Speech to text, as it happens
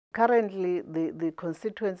Currently, the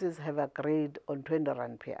constituencies have agreed on 20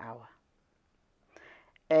 rand per hour.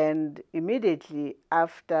 And immediately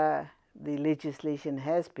after the legislation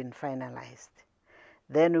has been finalized,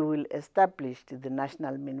 then we will establish the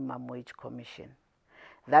National Minimum Wage Commission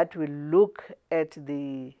that will look at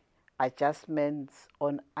the adjustments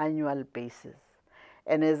on annual basis.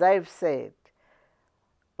 And as I've said,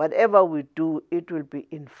 whatever we do, it will be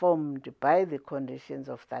informed by the conditions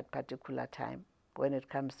of that particular time when it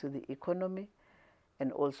comes to the economy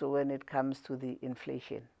and also when it comes to the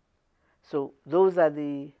inflation. So those are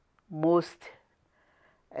the most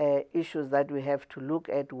issues that we have to look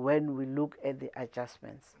at when we look at the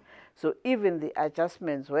adjustments. So even the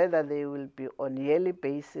adjustments, whether they will be on yearly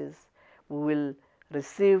basis, we will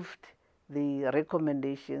receive the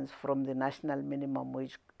recommendations from the National Minimum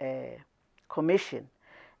Wage Commission.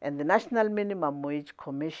 And the National Minimum Wage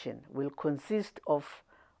Commission will consist of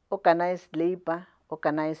organized labor,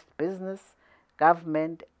 organized business,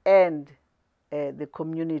 government, and the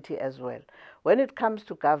community as well. When it comes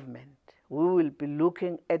to government, we will be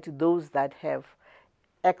looking at those that have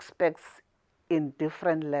experts in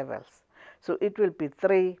different levels. So it will be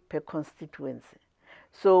 3 per constituency.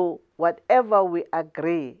 So whatever we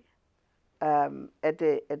agree at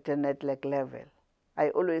a network level,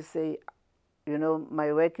 I always say, you know,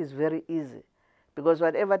 my work is very easy because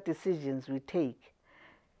whatever decisions we take,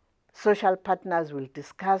 social partners will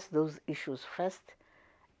discuss those issues first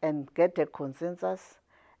and get a consensus,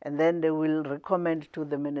 and then they will recommend to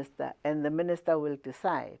the minister, and the minister will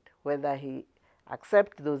decide whether he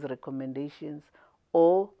accepts those recommendations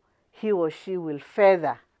or he or she will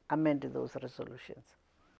further amend those resolutions.